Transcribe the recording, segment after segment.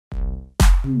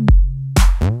Good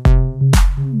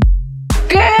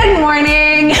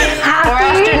morning. Or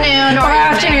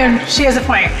afternoon. She has a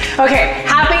point. Okay,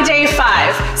 happy day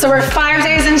 5. So we're 5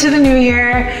 days into the new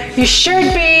year. You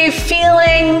should be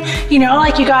feeling,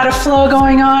 like you got a flow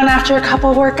going on after a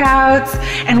couple workouts,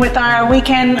 and with our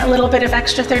weekend, a little bit of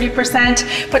extra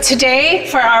 30%. But today,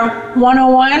 for our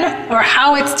 101, or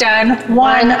how it's done,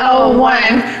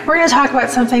 101, we're gonna talk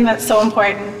about something that's so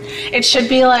important. It should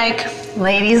be like,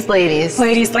 ladies,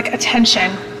 like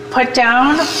attention. Put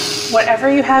down whatever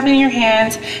you have in your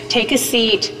hands, take a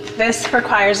seat. This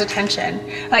requires attention.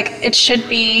 Like, it should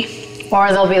be.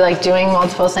 Or they'll be like doing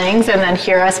multiple things and then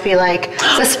hear us be like,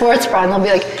 it's a sports bra, and they'll be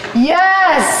like,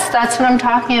 yes, that's what I'm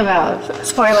talking about.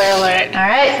 Spoiler alert. All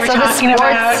right, We're talking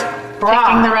about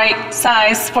picking the right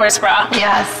size sports bra.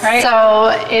 Yes, right?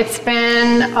 So it's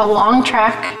been a long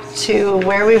trek to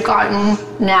where we've gotten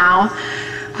now.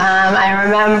 I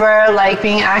remember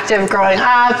being active growing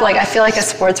up. I feel like a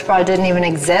sports bra didn't even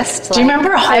exist. Do you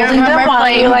remember holding them while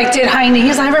you did high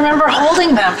knees? I remember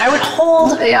holding them. I would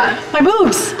hold my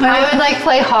boobs. I would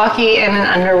play hockey in an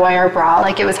underwire bra.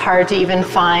 It was hard to even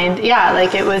find.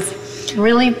 It was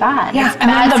really bad. Yeah, and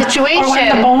bad situation. Or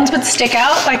when the bones would stick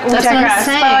out. That's what I'm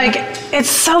saying. But it's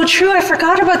so true. I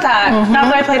forgot about that. Mm-hmm. Not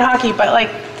that I played hockey, but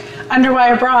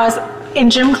underwire bras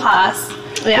in gym class.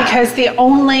 Yeah. Because the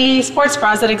only sports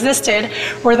bras that existed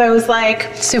were those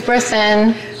super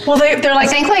thin. Well, they're I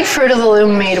think Fruit of the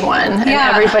Loom made one, and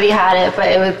everybody had it,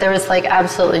 but there was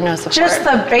absolutely no support. Just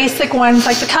the basic ones,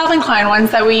 the Calvin Klein ones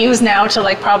that we use now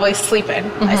to probably sleep in.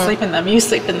 Mm-hmm. I sleep in them. You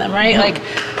sleep in them, right?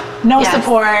 Mm-hmm. No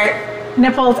support,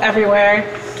 nipples everywhere.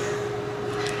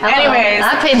 Anyways,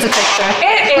 that paints a picture.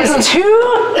 It is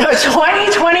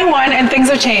 2021 and things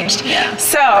have changed. Yeah.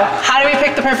 So, how do we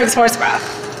pick the perfect sports bra?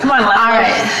 Come on, Leslie. All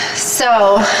right.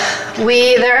 So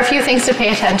there are a few things to pay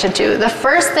attention to. The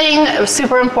first thing,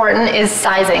 super important, is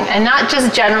sizing, and not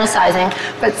just general sizing,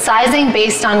 but sizing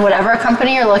based on whatever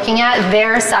company you're looking at,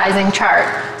 their sizing chart.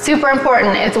 Super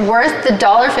important. It's worth the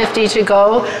 $1.50 to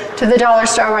go to the dollar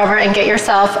store, wherever, and get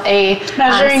yourself a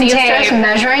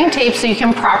measuring tape so you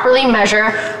can properly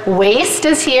measure. Waist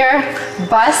is here,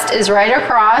 bust is right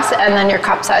across, and then your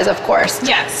cup size, of course.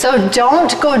 Yes. So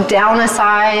don't go down a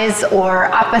size or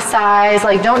up a size.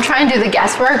 Don't try and do the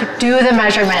guesswork. Do the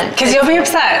measurement. Because you'll be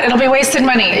upset. It'll be wasted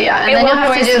money. Yeah, and then you'll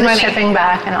have to do the shipping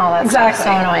back and all that stuff.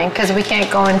 So annoying, because we can't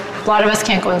go in. A lot of us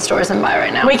can't go in stores and buy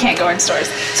right now. We can't go in stores.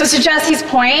 So to Jesse's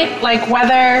point,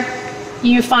 whether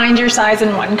you find your size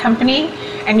in one company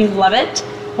and you love it,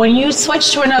 when you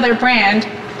switch to another brand,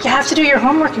 you have to do your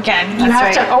homework again. You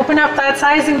have to open up that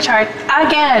sizing chart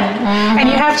again, and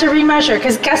you have to remeasure.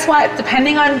 Because guess what?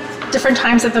 Depending on different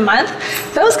times of the month,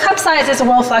 those cup sizes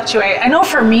will fluctuate. I know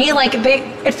for me,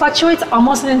 it fluctuates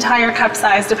almost an entire cup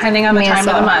size depending on the time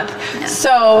of the month. Yeah.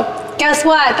 So guess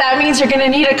what? That means you're going to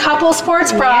need a couple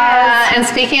sports bras. Yeah, and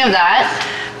speaking of that,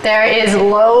 there is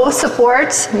low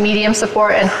support, medium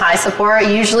support, and high support.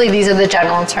 Usually these are the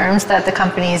general terms that the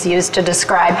companies use to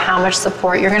describe how much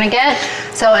support you're gonna get.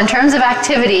 So in terms of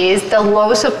activities, the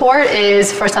low support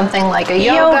is for something like a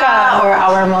yoga or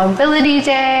our mobility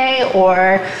day,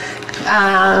 or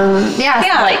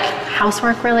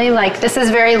housework, really. This is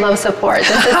very low support.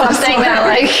 This is something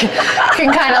that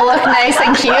can kind of look nice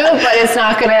and cute, but it's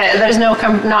not gonna, there's not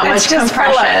much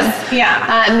compression.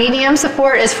 Yeah. Medium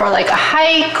support is for a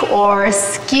hike or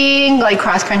skiing,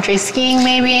 cross-country skiing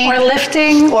maybe. Or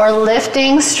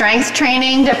lifting, strength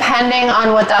training, depending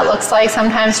on what that looks like.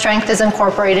 Sometimes strength is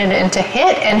incorporated into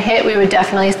HIIT, and HIIT we would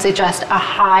definitely suggest a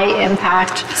high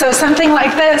impact. So something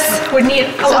like this would need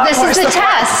a lot more support. So this is the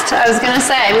test. I was gonna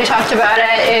say, we talked about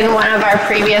it in one of our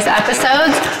previous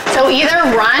episodes. So either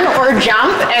run or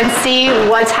jump and see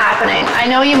what's happening. I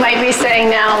know you might be saying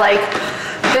now,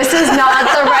 this is not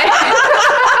the right.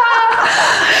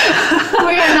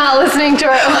 We are not listening to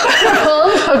our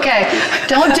own. Okay,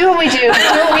 don't do what we do.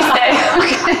 Do what we say.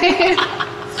 Okay.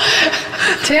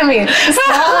 Tammy,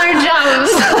 smaller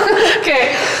jumps.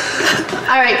 Okay.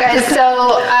 All right, guys.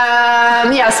 So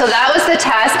so that was the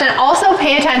test, and also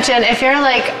pay attention if you're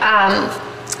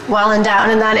well and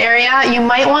down in that area, you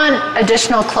might want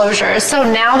additional closures. So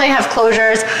now they have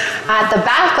closures at the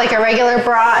back, like a regular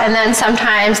bra, and then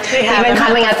sometimes even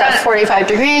coming at that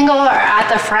 45-degree angle or at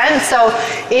the front. So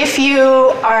if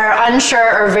you are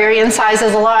unsure or vary in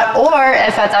sizes a lot, or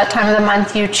if at that time of the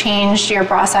month you changed, your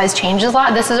bra size changes a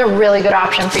lot, this is a really good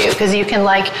option for you, because you can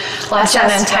lessen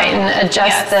and tighten,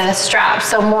 adjust the straps.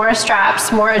 So more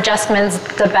straps, more adjustments,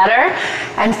 the better.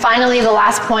 And finally, the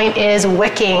last point is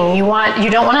wicking. You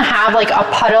don't want to have a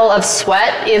puddle of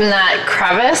sweat in that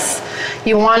crevice.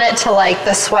 You want it to like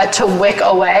the sweat to wick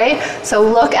away. So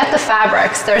look at the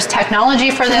fabrics. There's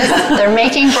technology for this. They're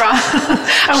making bras.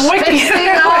 I'm wicking it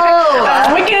away.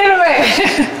 I'm wicking it away.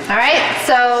 All right,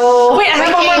 so wait, I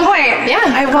have one more point. Yeah,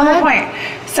 I have one more point.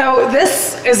 So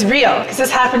this is real because this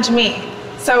happened to me.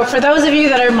 So for those of you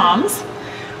that are moms,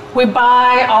 we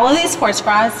buy all of these sports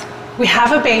bras. We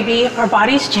have a baby, our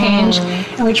bodies change,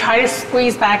 and we try to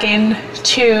squeeze back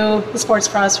into the sports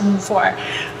bras from before.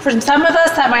 For some of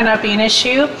us, that might not be an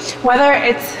issue, whether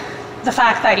it's the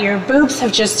fact that your boobs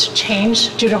have just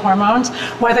changed due to hormones,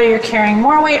 whether you're carrying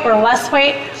more weight or less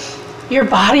weight, your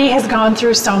body has gone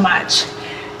through so much.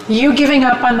 You giving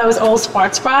up on those old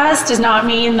sports bras does not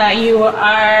mean that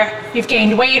you've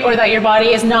gained weight or that your body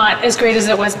is not as great as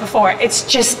it was before. It's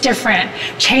just different.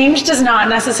 Change does not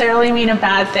necessarily mean a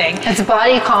bad thing. It's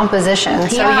body composition.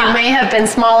 So you may have been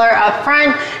smaller up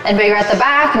front and bigger at the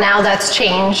back. Now that's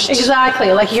changed.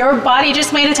 Exactly. Like your body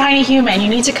just made a tiny human. You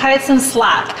need to cut it some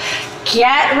slack.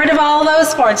 Get rid of all those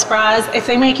sports bras if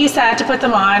they make you sad to put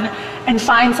them on, and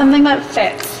find something that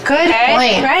fits. Good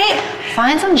point. Right?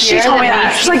 Find some She told me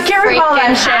that. She's like, get rid of all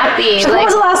that shit. She's like, when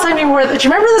was the last time you wore that? Do you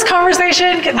remember this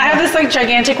conversation? I have this like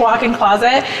gigantic walk-in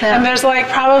closet, and there's like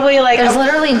probably like there's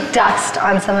literally dust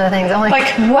on some of the things. I'm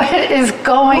like what is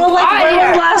going on? When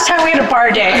was the last time we had a bar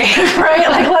day? Right?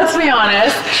 Like, let's be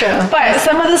honest. True. But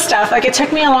some of the stuff, like it took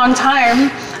me a long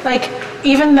time, like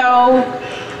even though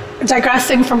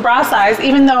digressing from bra size,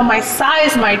 even though my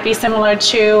size might be similar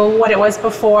to what it was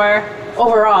before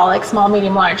overall, like small,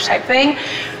 medium, large type thing,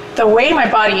 the way my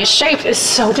body is shaped is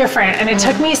so different. And it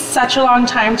took me such a long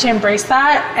time to embrace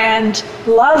that and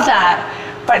love that.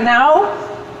 But now,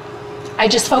 I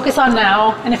just focus on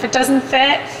now. And if it doesn't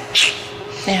fit,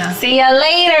 see ya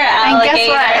later, alligator. And guess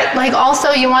what? Like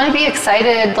also you want to be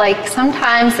excited, like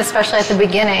sometimes, especially at the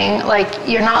beginning, like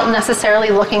you're not necessarily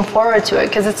looking forward to it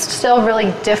because it's still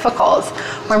really difficult.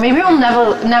 Or maybe you'll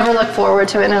never look forward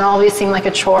to it and it'll always seem like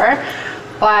a chore.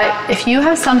 But if you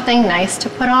have something nice to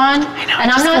put on, and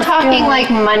I'm not talking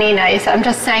like money nice, I'm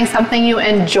just saying something you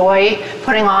enjoy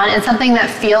putting on and something that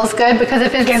feels good, because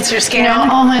if it's against your skin, you know,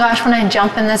 oh my gosh, when I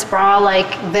jump in this bra, like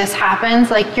this happens,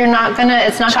 like it's not gonna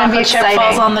be exciting. Chocolate chip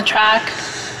falls on the track.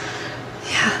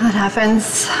 Yeah, that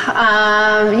happens.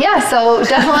 Yeah, so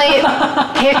definitely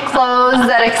pick clothes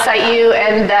that excite you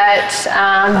and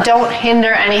that don't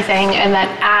hinder anything and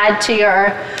that add to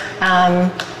your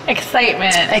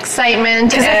excitement.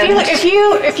 Because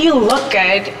if you look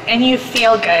good and you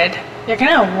feel good, you're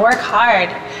gonna work hard.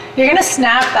 You're gonna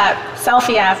snap that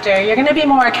selfie after. You're gonna be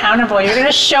more accountable. You're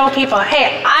gonna show people,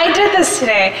 hey, I did this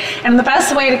today. And the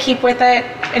best way to keep with it,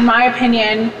 in my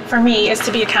opinion, for me, is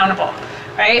to be accountable.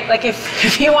 Right? Like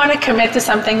if you want to commit to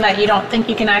something that you don't think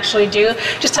you can actually do,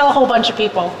 just tell a whole bunch of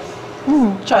people.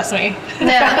 Trust me.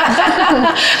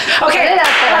 Yeah. Okay,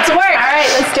 let's work. All right,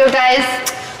 let's do it, guys.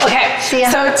 Okay,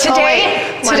 so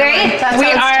today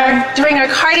we are doing our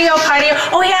cardio.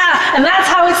 Oh yeah, and that's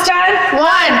how it's done.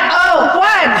 101.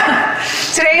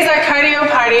 Today's our cardio.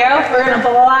 We're gonna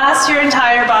blast your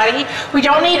entire body. We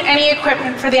don't need any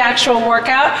equipment for the actual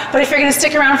workout, but if you're gonna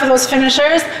stick around for those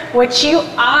finishers, which you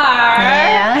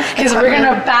are, because we're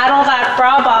gonna battle that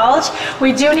bra bulge,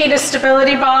 we do need a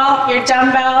stability ball, your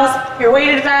dumbbells, your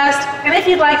weighted vest, and if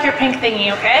you'd like your pink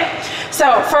thingy, okay?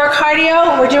 So for our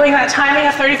cardio, we're doing that timing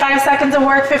of 35 seconds of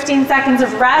work, 15 seconds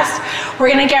of rest. We're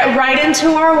gonna get right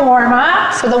into our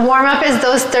warm-up. So the warm-up is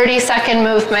those 30-second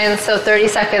movements, so 30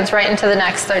 seconds right into the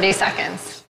next 30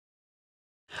 seconds.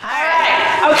 All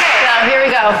right, okay. So here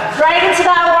we go. Right into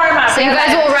that warm-up. So you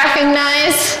guys will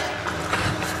recognize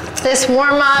this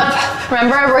warm-up.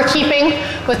 Remember, we're keeping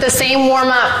with the same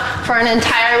warm-up for an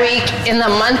entire week in the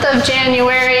month of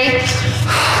January.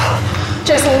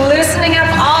 Just loosening up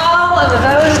all of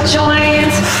those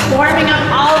joints, warming up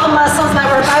all the muscles that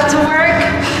we're about to work.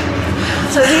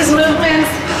 So these movements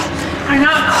are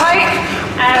not quite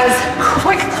as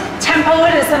quick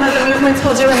tempoed as some of the movements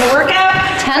we'll do in the workout.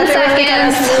 10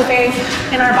 seconds. Moving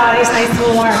in our bodies nice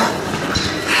and warm.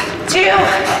 2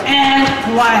 and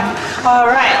 1. All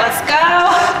right, let's go.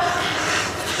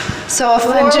 So a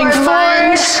forward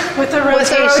lunge with the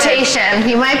rotation.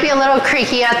 You might be a little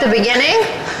creaky at the beginning,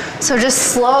 so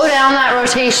just slow down that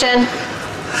rotation.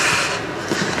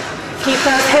 Keep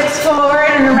those hips forward,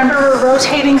 and remember we're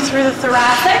rotating through the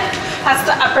thoracic. That's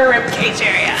the upper rib cage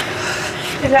area.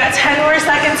 We've got 10 more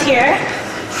seconds here.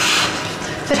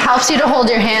 If it helps you to hold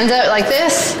your hands out like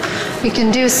this, you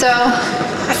can do so.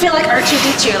 I feel like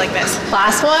R2-D2 like this.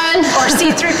 Last one. Or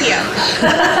C-3PO.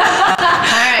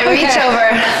 All right, reach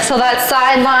over. So that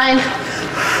sideline,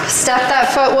 step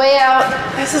that foot way out.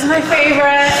 This is my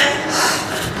favorite.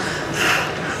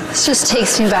 This just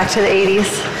takes me back to the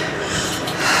 80s.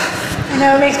 I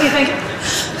know, it makes me think,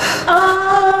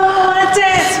 oh, I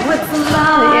dance with the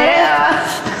light. Yeah.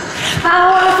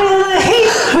 I want to feel the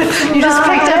heat with the You just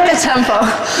picked up the tempo.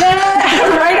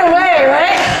 Yeah, right away,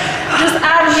 right? Just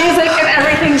add music and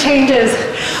everything changes.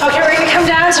 Okay, we're gonna come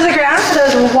down to the ground for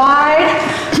those wide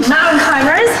mountain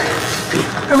climbers.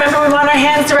 Remember, we want our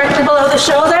hands directly below the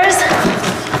shoulders.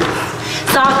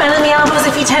 Soft bend in the elbows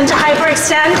if you tend to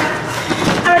hyperextend.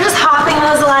 And we're just hopping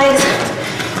those legs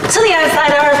to the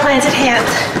outside of our planted hands.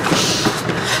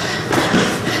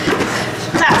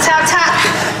 Tap, tap, tap.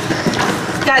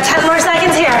 Got 10 more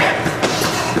seconds here.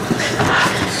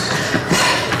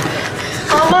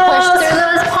 Almost. Push through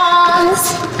those palms.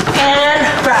 And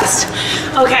rest.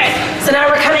 Okay, so now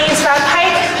we're coming into that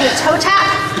pike with toe tap.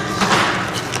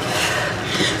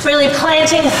 Really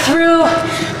planting through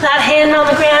that hand on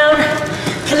the ground.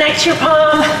 Connect your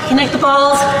palm, connect the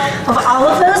balls of all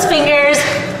of those fingers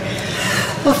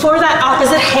before that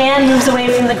opposite hand moves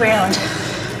away from the ground.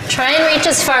 Try and reach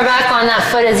as far back on that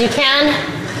foot as you can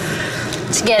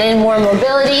to get in more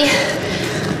mobility.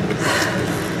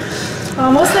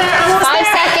 Almost there, almost 5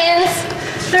 there. seconds.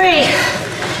 3,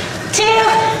 2,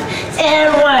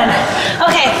 and 1.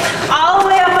 Okay, all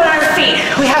the way up on our feet.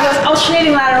 We have those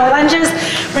alternating lateral lunges.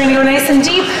 We're gonna go nice and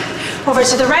deep over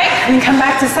to the right and then come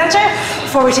back to center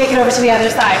before we take it over to the other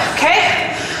side,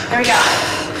 okay? There we go.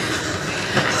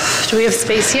 Do we have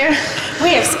space here?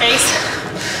 We have space.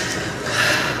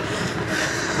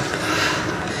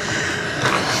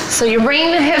 So you're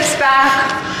bringing the hips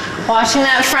back, watching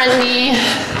that front knee.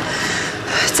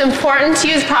 It's important to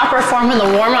use proper form in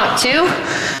the warm-up too,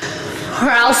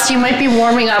 or else you might be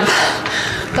warming up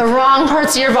the wrong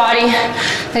parts of your body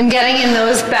and getting in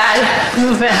those bad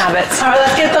movement habits. All right,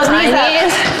 let's get those knees up.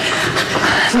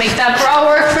 Make that bra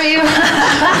work for you.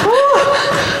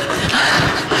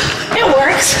 It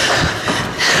works.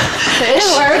 It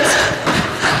works.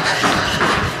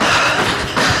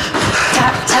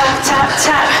 Tap, tap, tap,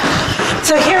 tap.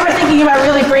 So here we're thinking about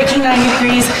really breaking 90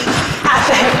 degrees at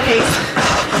the hip crease.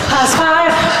 Pause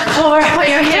 5, 4, Put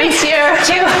your hands here.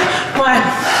 2, 1.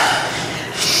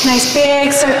 Nice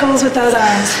big circles with those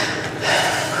arms.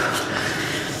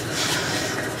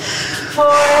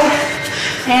 Forward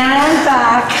and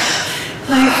back.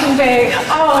 Nice and big.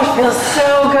 Oh, it feels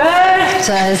so good. It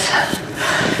does.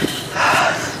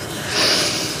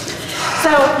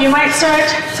 So you might start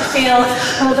to feel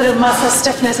a little bit of muscle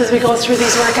stiffness as we go through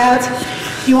these workouts.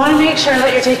 You want to make sure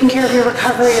that you're taking care of your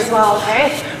recovery as well, okay?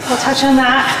 We'll touch on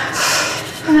that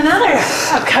in another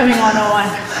upcoming 101.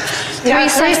 3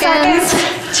 seconds.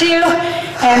 2,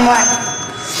 and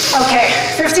 1. Okay,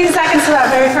 15 seconds to that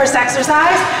very first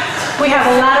exercise. We have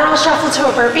a lateral shuffle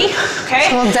to a burpee, okay?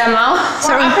 A little demo.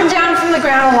 So we're up and down from the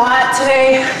ground a lot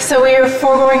today, so we are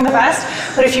foregoing the best,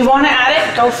 but if you want to add it,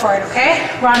 go for it, okay?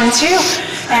 We're on in 2,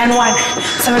 and 1.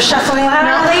 So we're shuffling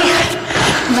laterally,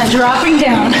 and then dropping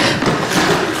down.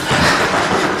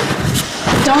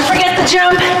 Don't forget the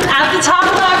jump at the top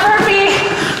of that burpee.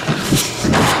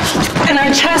 And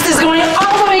our chest is going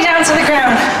all the way down to the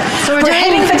ground. So we're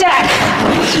hitting the deck.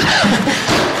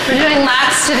 We're doing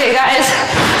lats today, guys.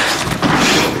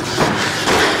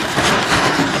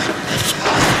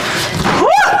 Woo!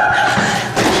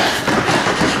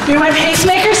 You're my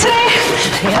pacemakers today?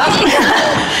 Yep.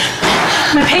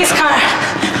 My pace car.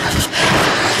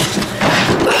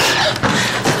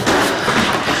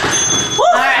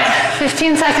 All right,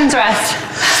 15 seconds rest.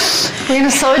 We're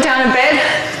gonna slow it down a bit,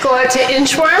 go out to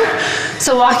inchworm.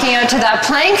 So walking out to that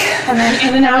plank. And then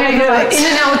in and out with the legs. In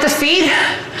and out with the feet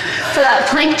for that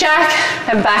plank jack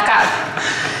and back up.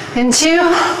 In 2,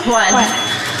 1.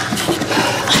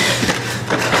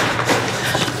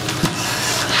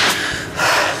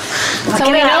 So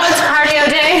we know it's cardio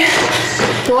day.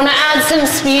 You wanna add some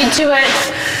speed to it.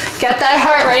 Get that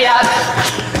heart rate up.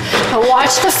 But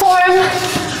watch the form.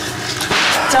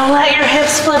 Don't let your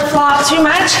hips flip-flop too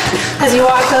much as you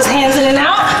walk those hands in and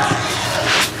out.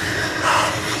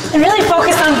 And really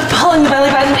focus on pulling the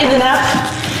belly button in and up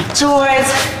towards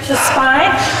the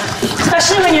spine,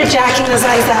 especially when you're jacking those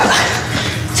legs out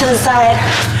to the side.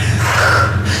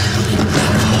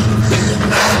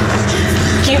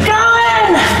 Keep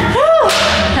going. Woo.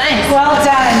 Nice. Well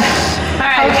done. All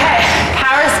right. Okay.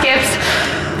 Power skips,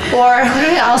 or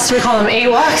what else do we call them?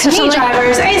 A-walks or Knee something?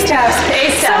 drivers, A-steps.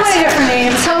 A-steps. So many different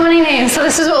names. So many names. So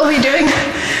this is what we'll be doing.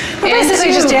 We're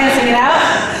basically just dancing it out.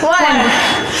 1.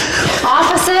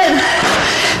 Opposite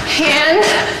hand.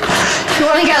 You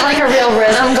want to get like a real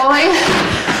rhythm going.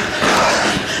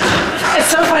 It's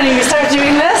so funny, you start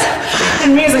doing this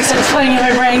and music starts playing in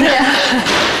my brain. Yeah.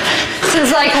 This is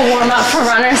is like a warm up for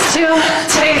runners too.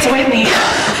 Today it's Whitney.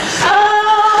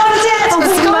 Oh, dance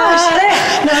with somebody.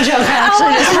 No joke, I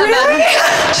actually just had really?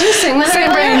 that. Did you sing that Same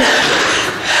brain.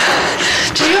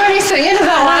 Did you already sing it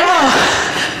about one?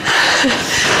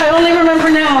 I only remember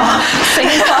now.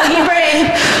 Singing foggy brain.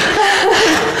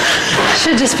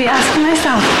 Should just be asking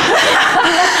myself.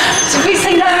 Did we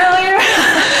sing that earlier?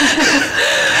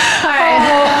 All right.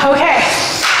 Oh, okay.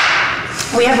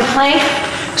 We have a plank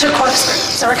to corkscrew.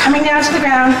 So we're coming down to the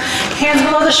ground, hands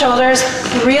below the shoulders,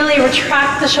 really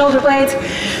retract the shoulder blades.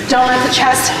 Don't let the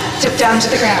chest dip down to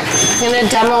the ground. I'm gonna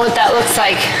demo what that looks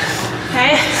like.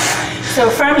 Okay, so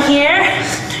from here,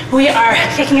 we are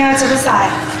kicking out to the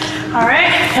side. All right,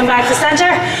 come back to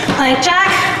center, plank jack,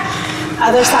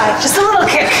 other side. Just a little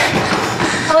kick,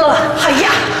 a little hi-ya.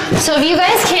 So if you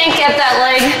guys can't get that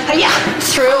leg Hi-ya.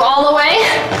 through all the way,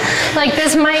 like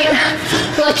this might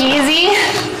look easy.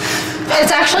 It's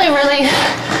actually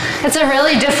it's a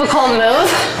really difficult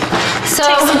move. So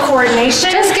Take some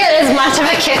coordination. just get as much of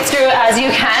a kick through as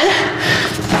you can.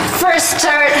 First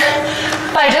start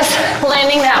by just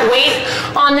landing that weight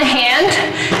on the hand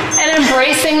and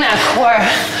embracing that core.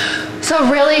 So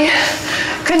really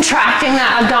contracting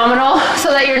that abdominal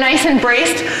so that you're nice and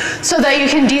braced so that you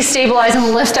can destabilize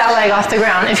and lift that leg off the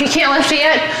ground. If you can't lift it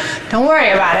yet, don't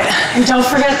worry about it. And don't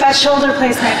forget that shoulder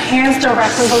placement, hands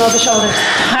directly below the shoulders.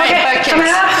 All right, butt kicks. Coming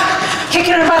up,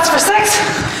 kicking our butts for 6,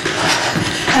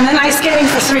 and then ice skating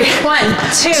for 3. 1,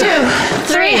 2,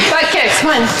 3, butt kicks.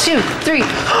 1, 2, 3, 4,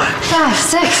 5,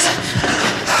 6.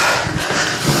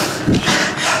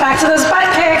 Back to those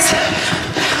butt kicks.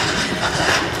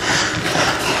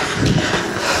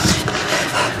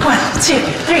 1, 2,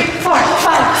 3, 4,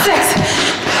 5, 6.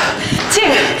 2.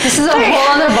 This is a whole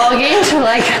other ball game to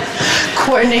like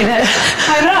coordinate it.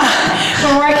 I know.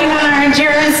 We're working on our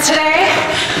endurance today.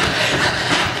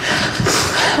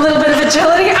 A little bit of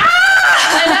agility.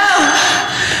 I know.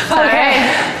 Okay.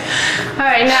 All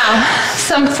right, now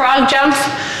some frog jumps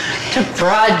to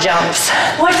broad jumps.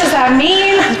 What does that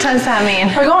mean? What does that mean?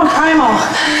 We're going primal.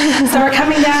 So we're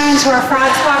coming down into our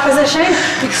frog squat position,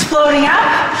 exploding up,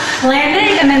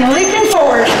 landing, and then leaping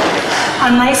forward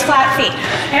on nice flat feet.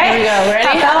 Okay? Here we go. Ready?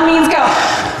 Top bell means go.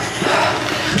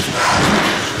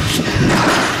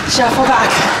 Shuffle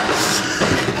back.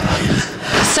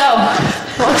 So,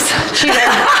 whoops,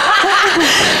 cheater.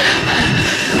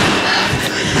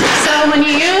 So when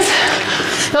you use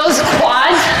those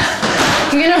quads,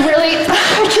 you're gonna really,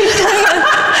 I keep doing it.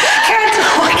 Can't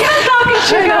talk and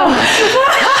chew.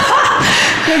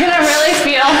 You're gonna really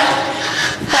feel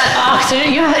that oxygen.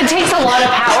 It takes a lot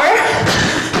of power.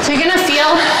 So you're gonna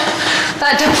feel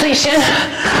that depletion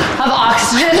of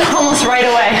oxygen almost right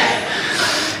away.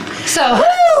 So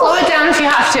slow it down if you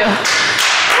have to.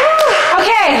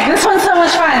 Okay, this one's so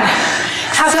much fun.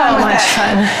 Have So fun with much it.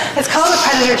 fun. It's called a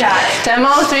predator jack.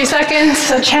 Demo, 3 seconds.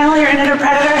 So channel your inner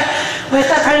predator with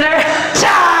that predator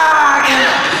jack.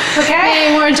 Okay?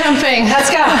 Yay, more jumping. Let's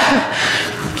go.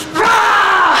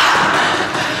 Rah!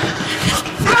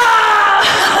 Rah!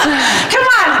 Come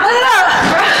on, let it out.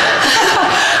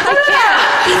 Let it out.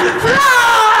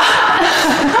 Rah!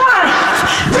 Come on.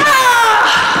 Rah!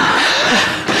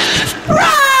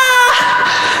 Rah!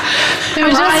 It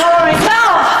was I'm just over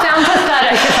myself. sound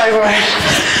pathetic if I were.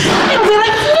 It'll be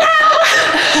like, meow.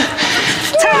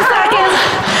 10 seconds.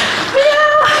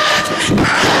 Meow.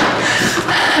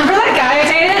 Remember that guy I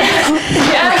dated?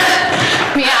 Yeah.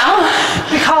 Meow.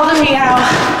 We called him Meow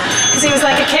because he was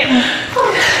like a kitten.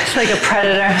 It's like a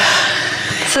predator.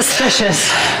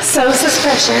 Suspicious. So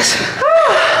suspicious.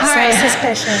 All right.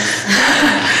 Suspicious.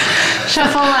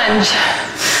 Shuffle lunge.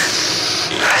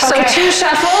 So Okay. 2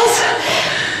 shuffles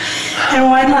And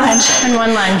 1 lunge. and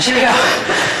 1 lunge. Here we go.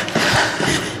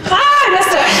 Ah, I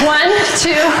missed it. 1,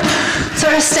 2. So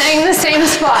we're staying in the same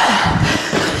spot.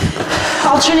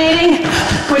 Alternating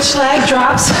which leg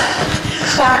drops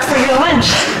back for your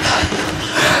lunge.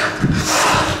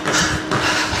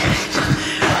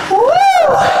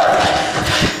 Woo!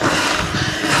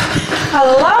 I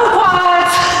love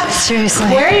quads. Seriously.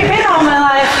 Where you been all my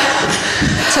life?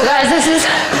 So guys, this is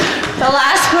the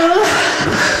last move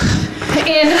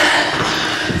in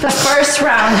the first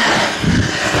round.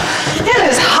 It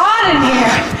is hot in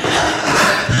here.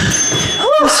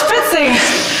 Ooh, schwitzing.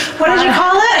 What did you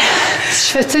call it?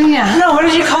 Schwitzen, yeah. No, what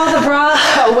did you call the bra?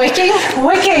 Wicking.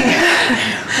 Wicking.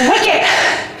 Wicket.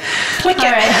 Wicket.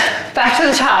 All right, back to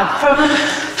the top. From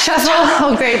Shuffle.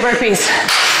 Oh, great burpees.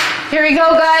 Here we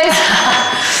go, guys.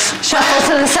 Shuffle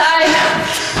to the side.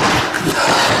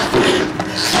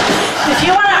 if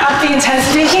you want to up the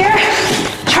intensity here,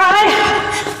 try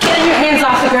getting your hands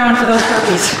off the ground for those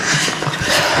burpees.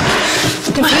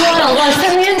 If you want to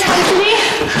lessen the intensity,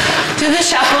 do the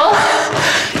shuffle.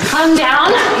 Come down.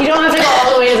 You don't have to go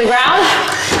all the way to the ground.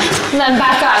 And then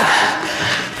back up.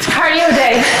 It's cardio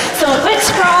day. So a quick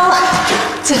scroll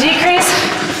to decrease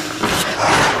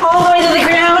all the way to the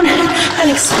ground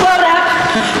and explode up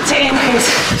to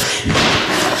increase.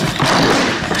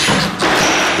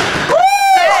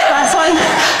 Last one.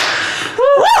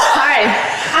 All right.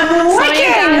 I'm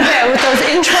wicking. Down a bit with those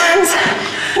inchworms.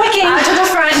 Wicking. Out to the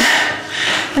front.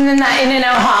 And then that in and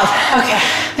out hop. Okay.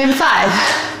 In 5,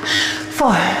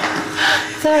 4,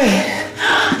 3,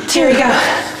 2. Here we go.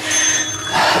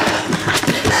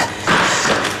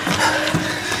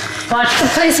 Watch the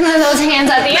placement of those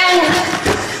hands at the end.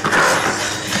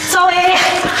 Sully.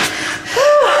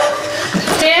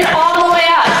 Stand all the way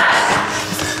up.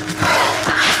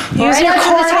 Use your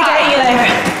core to get you there.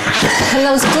 And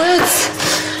those glutes.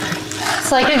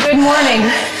 It's like a good morning.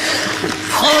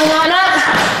 Pulling on up.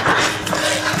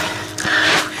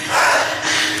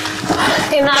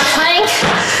 In that plank,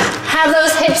 have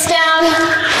those hips down,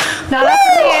 not up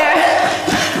in the air.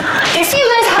 If you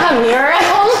guys have a mirror at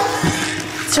home,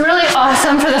 it's really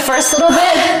awesome for the first little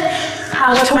bit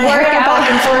to work out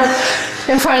back and forth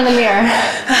in front of the mirror.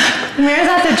 The mirrors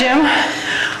at the gym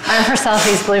aren't for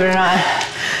selfies, believe it or not.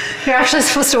 You're actually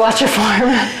supposed to watch your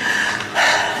form.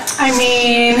 I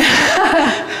mean,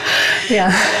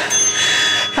 yeah.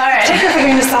 All right. take it with a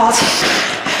grain of salt.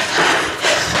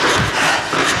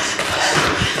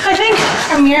 I think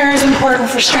a mirror is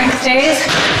important for strength days.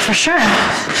 For sure.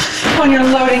 When you're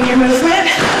loading your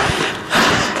movement.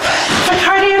 For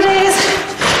cardio days,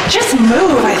 just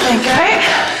move, I think, right?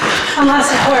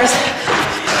 Unless, of course,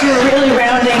 you're really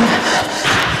rounding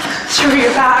through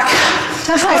your back.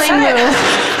 Definitely move.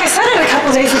 I said it a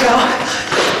couple days ago.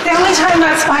 The only time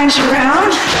that spine should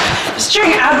round is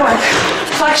during ab work,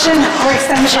 flexion or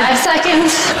extension. 5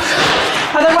 seconds.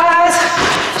 Otherwise,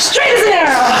 straight as an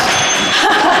arrow.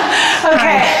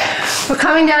 Okay. We're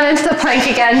coming down into the plank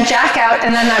again, jack out,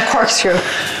 and then that corkscrew.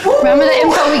 Ooh. Remember the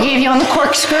info we gave you on the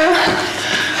corkscrew?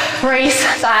 Brace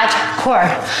that core.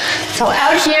 So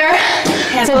out here,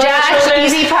 it's a jack,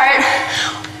 easy part.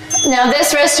 Now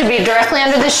this wrist should be directly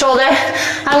under the shoulder.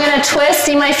 I'm gonna twist,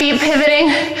 see my feet pivoting,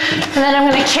 and then I'm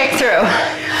gonna kick through.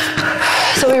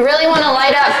 So we really wanna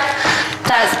light up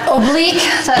that oblique,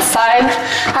 that side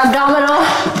abdominal.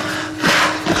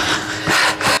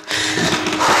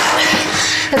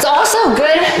 It's also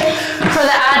good for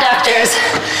the adductors.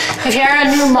 If you're a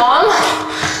new mom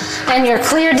and you're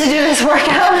cleared to do this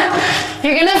workout,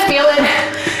 you're gonna feel it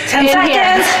 10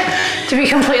 seconds. To be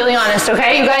completely honest,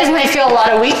 okay? You guys might feel a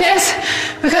lot of weakness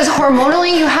because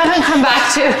hormonally you haven't come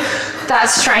back to that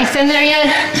strength in there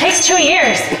yet. It takes 2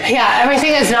 years. Yeah,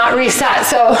 everything is not reset.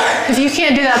 So if you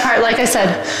can't do that part, like I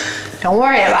said, don't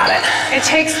worry about it. It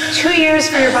takes 2 years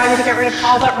for your body to get rid of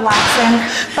all that relaxing.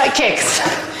 Butt kicks.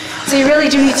 So you really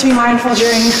do need to be mindful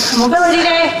during a mobility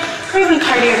day or even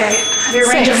cardio day of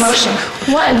your range of motion.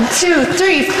 1, 2,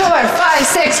 3, 4, 5,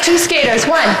 6. 2 skaters.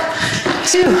 1,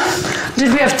 2.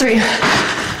 Did we have 3? 5,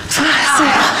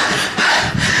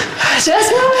 6. Just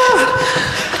move.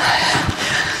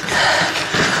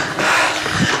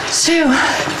 2,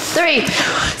 3.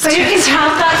 So you can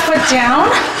tap that foot down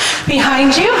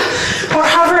behind you or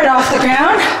hover it off the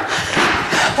ground.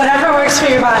 Whatever works for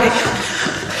your body.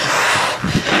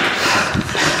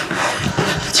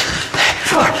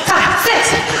 4, 5,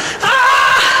 6.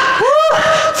 Ah! Woo!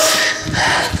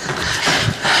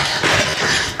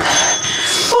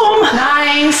 Boom.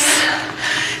 Nice.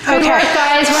 Good work,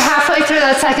 guys. We're halfway through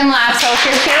that second lap. So if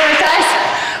you're here with us,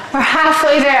 we're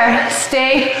halfway there.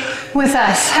 Stay with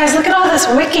us. Guys, look at all this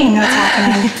wicking that's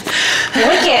happening.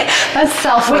 Wick it. That's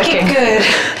self-wicking. Wick it good.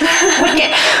 Wick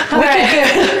it. Wick it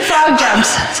good. Frog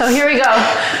jumps. So here we go.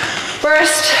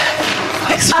 First,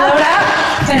 explode up,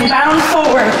 then bound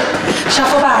forward.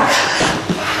 Shuffle back.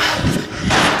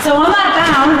 So on that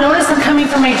bound, notice I'm coming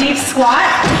from my deep squat.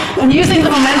 I'm using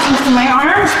the momentum from my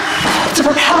arms to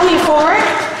propel me forward.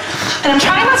 And I'm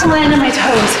trying not to land on my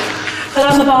toes, but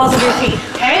on the balls of your feet,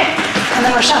 okay? And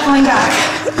then we're shuffling back.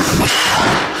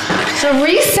 So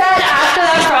reset after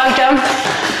that frog jump,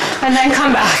 and then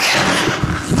come back.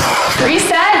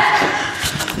 Reset,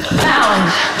 bound.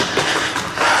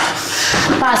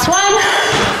 Last one.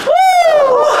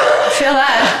 Woo! Feel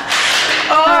that?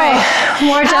 Oh, all right,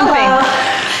 more jumping.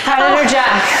 Predator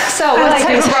jack. So what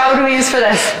type of bra do we use for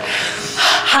this?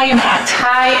 High impact.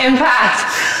 High impact.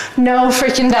 No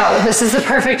freaking doubt. This is the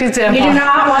perfect example. You do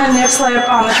not want to nip slip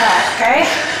on the track, okay?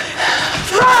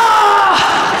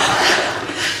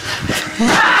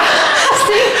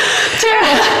 See?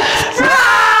 Terrible.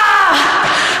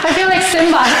 I feel like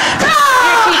Simba.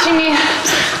 You're teaching me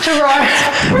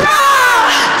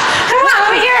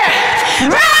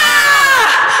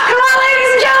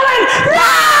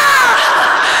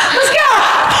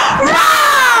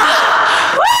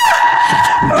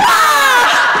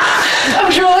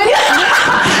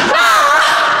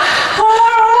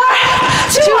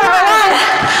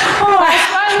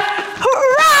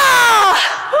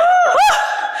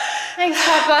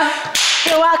Papa.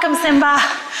 You're welcome, Simba.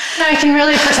 Now I can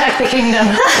really protect the kingdom.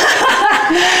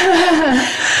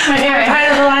 My favorite part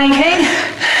of the Lion King.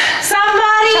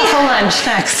 Somebody. Shuffle lunge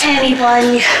next.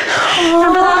 Anybody.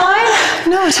 Remember that line?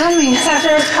 No, tell me. It's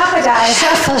after Papa died.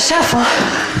 Shuffle, shuffle.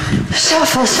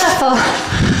 Shuffle, shuffle.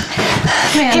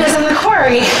 Man. He was in the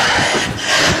quarry.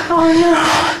 Oh no.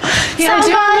 Yeah,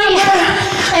 Somebody.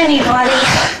 Anybody.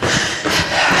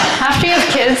 After you have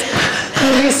kids,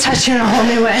 movies touch you in a whole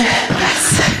new way.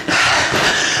 Yes.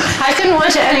 I couldn't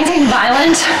watch anything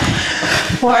violent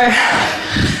or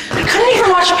I couldn't even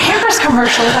watch a Pampers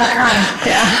commercial without crying.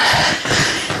 yeah.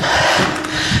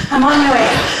 I'm on my way.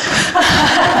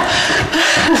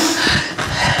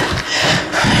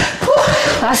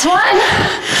 Last one.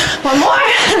 One more.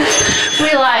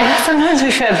 We lie. Sometimes we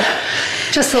fib.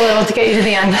 Just a little to get you to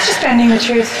the end. Just bending the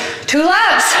truth. 2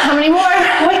 laps. How many more?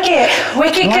 Wicked.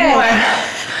 Wicked One good. more.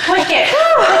 Wicked.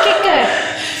 Wicked good.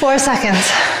 4 seconds.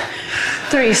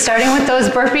 3, starting with those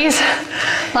burpees.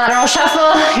 Lateral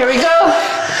shuffle. Here we go.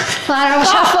 Lateral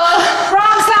shuffle.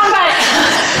 Wrong soundbite.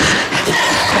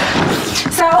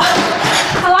 So,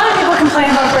 a lot of people complain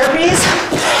about burpees.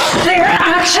 They're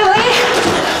actually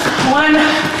one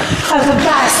of the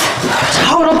best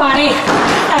total body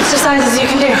exercises you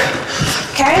can do.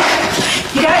 Okay?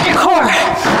 You got your core,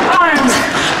 arms,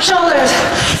 shoulders,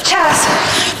 chest,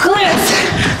 glutes.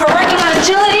 We're working on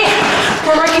agility.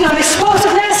 We're working on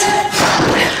explosiveness.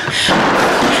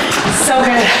 So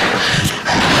good.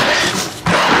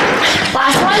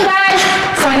 Last one, guys.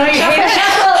 So I know you hate it,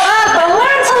 but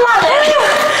learn to love it.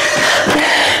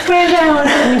 Man down.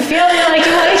 You feel like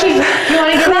you want to get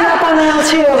Clean up on the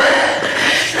L2.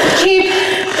 Keep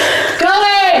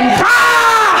going.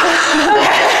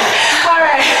 Okay. All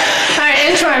right. All right,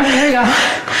 inchworm. Here we go.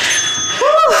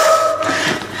 Woo.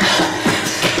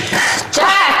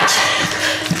 Jacked.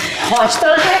 Watch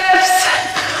those hips.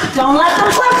 Don't let them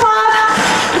flip flop.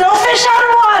 No fish out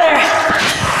of water.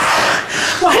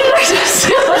 Why did I just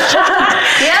do a jack?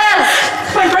 Yes.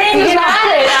 My brain You is not. got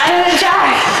it. I did a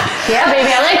jack. Yeah, baby,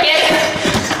 I like it.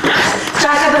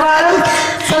 Jack at the bottom.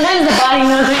 Sometimes the body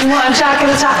knows what you want. Jack at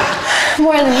the top.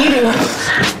 More than you do.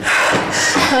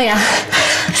 Oh yeah.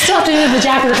 Still have to do the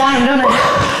jack at the bottom, don't I?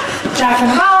 Jack in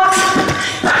the box.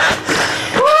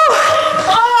 Woo.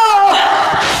 Oh.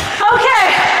 Okay.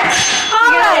 All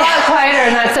Get a right. lot quieter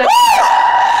and that's it.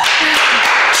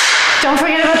 Don't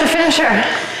forget about the finisher.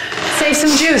 Save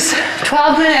some juice.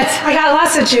 12 minutes. I got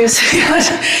lots of juice.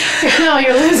 No,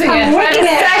 you're losing it. I'm wicking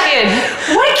it. Second.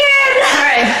 Wicked. All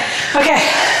right. Okay.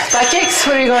 Butt kicks.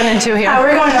 What are you going into here?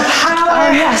 We're going to power. Oh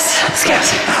yes.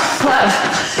 Skips. Love.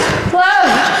 Love.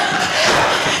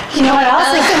 You know what else?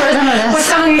 I like the rhythm of What this.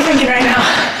 song are you thinking right now?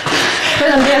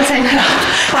 Rhythm dancing.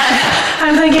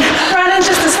 I'm thinking, running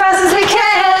just as fast as we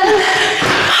can,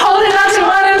 holding on to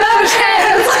one another's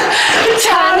hands.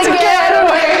 Time to get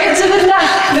away into the night.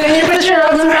 Then you put your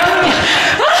arms around me.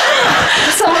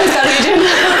 Someone's got to be doing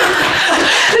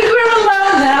I think we're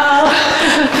alone now.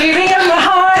 Beating in my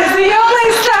heart is the only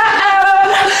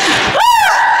sound.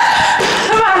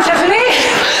 Come on, Tiffany.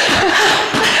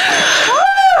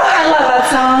 I love that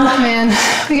song. Man,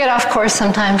 we get off course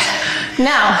sometimes.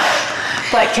 Now,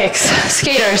 butt kicks.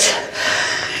 Skaters.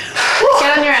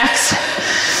 Get on your X.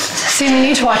 See, we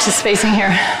need to watch the spacing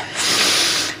here.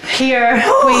 Here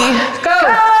we go.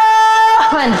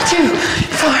 1, 2,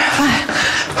 4, 5.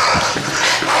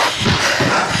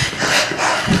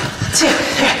 2,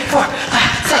 3, 4,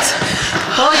 5, 6.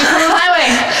 Oh, you're coming my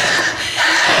way.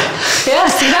 Yeah,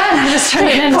 see that? I just turned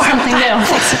it into something new.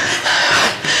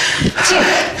 2,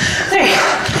 3.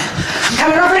 I'm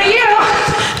coming over to you.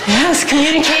 Yes,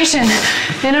 communication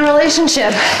in a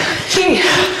relationship. Key.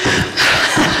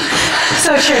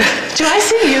 So true. Do I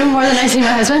see you more than I see my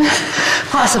husband?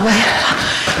 Possibly.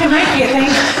 It might be a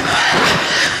thing.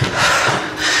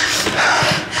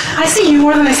 I see you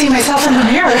more than I see myself in the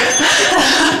mirror.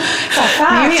 It's a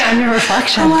fact. Maybe I'm your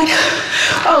reflection. I'm like,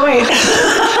 oh wait.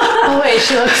 Oh wait,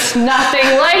 she looks nothing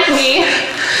like me.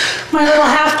 My little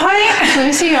half pint. Let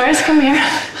me see yours. Come here.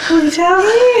 Will you tell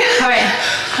me? All right.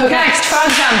 Okay. Next, frog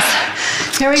jumps.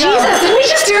 Here we go. Jesus, didn't we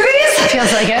just do these?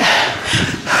 Feels like it.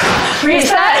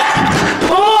 Reset.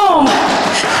 Boom.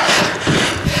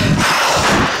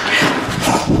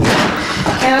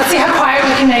 Okay, let's see how quiet we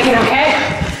can make it, okay?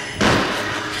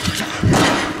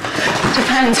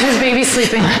 Depends whose baby's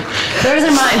sleeping. Yours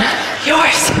or mine?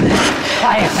 Yours.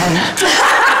 Quiet then.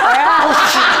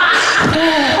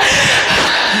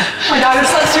 My daughter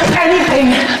slept through anything.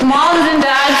 Moms and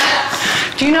dads,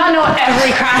 do you not know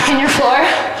every crack in your floor?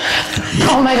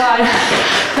 Oh my God.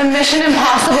 The Mission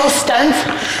Impossible stunts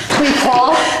we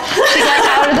pull to get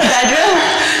out of the bedroom.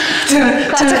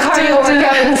 That's That's a cardio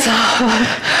workout in itself.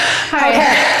 All right. Okay.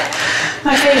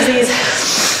 My favesies.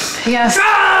 Yes.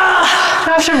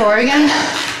 After more again.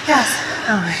 Yes.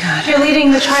 Oh my God. You're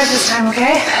leading the tribe this time,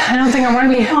 okay? I don't think I'm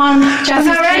ready. On Jessie's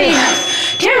not ready.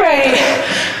 Get ready.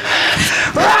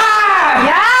 Rah!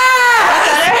 Yeah!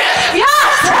 Better?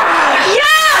 Yes!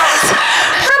 Yes!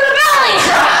 From the belly!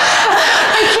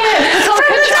 I can't. It's all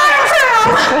From the diaphragm!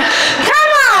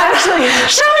 Come on! Actually,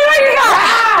 Show me what you got!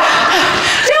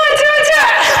 Do it, do it, do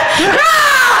it!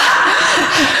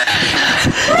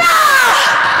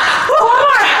 One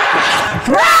more!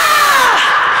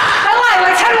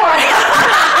 10 more!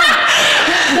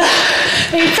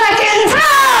 8 seconds.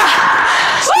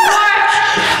 2 more.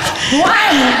 1.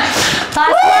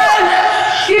 Last one.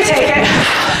 You take it.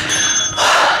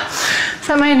 Is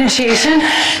that my initiation?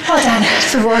 Well done.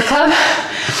 It's the roar club.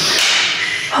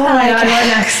 Oh my God, what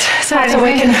next? So That's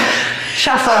anyway, awaken.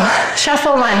 shuffle.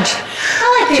 Shuffle lunge. I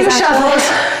like these 2 shuffles.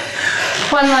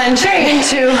 1 lunge. 3,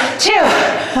 2, 2,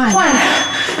 1.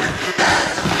 1.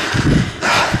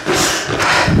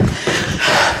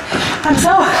 I'm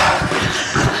so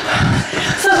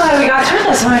glad we got through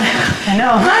this one. I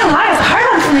know. I'm not gonna lie, it's a hard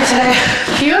one for me today.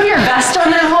 Do you have your vest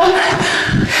on at home?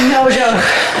 No joke.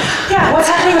 Yeah, what's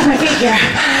happening with my feet here?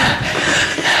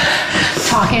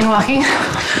 Talking, walking.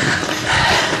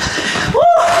 Woo!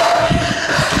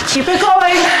 Keep it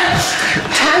going.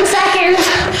 10 seconds.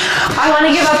 I want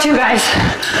to give up too, guys.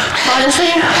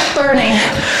 Honestly, burning.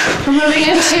 We're moving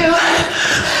into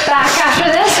back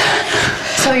after this.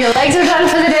 So your legs are done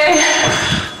for the day.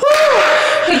 Woo!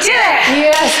 We did it!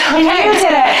 Yes. And Okay. you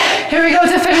did it! Here we go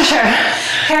to finisher.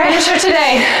 Okay. Finisher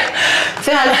today.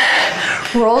 That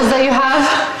rolls that you have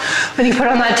when you put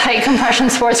on that tight compression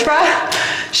sports bra.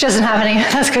 She doesn't have any.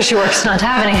 That's because she works not to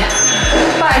have any.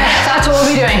 But that's what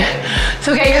we'll be doing.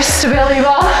 So get your stability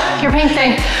ball, your pink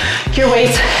thing, your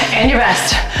weights, and your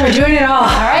vest. We're doing it all.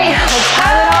 All right, let's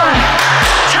pile it on.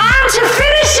 Time to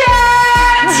finish!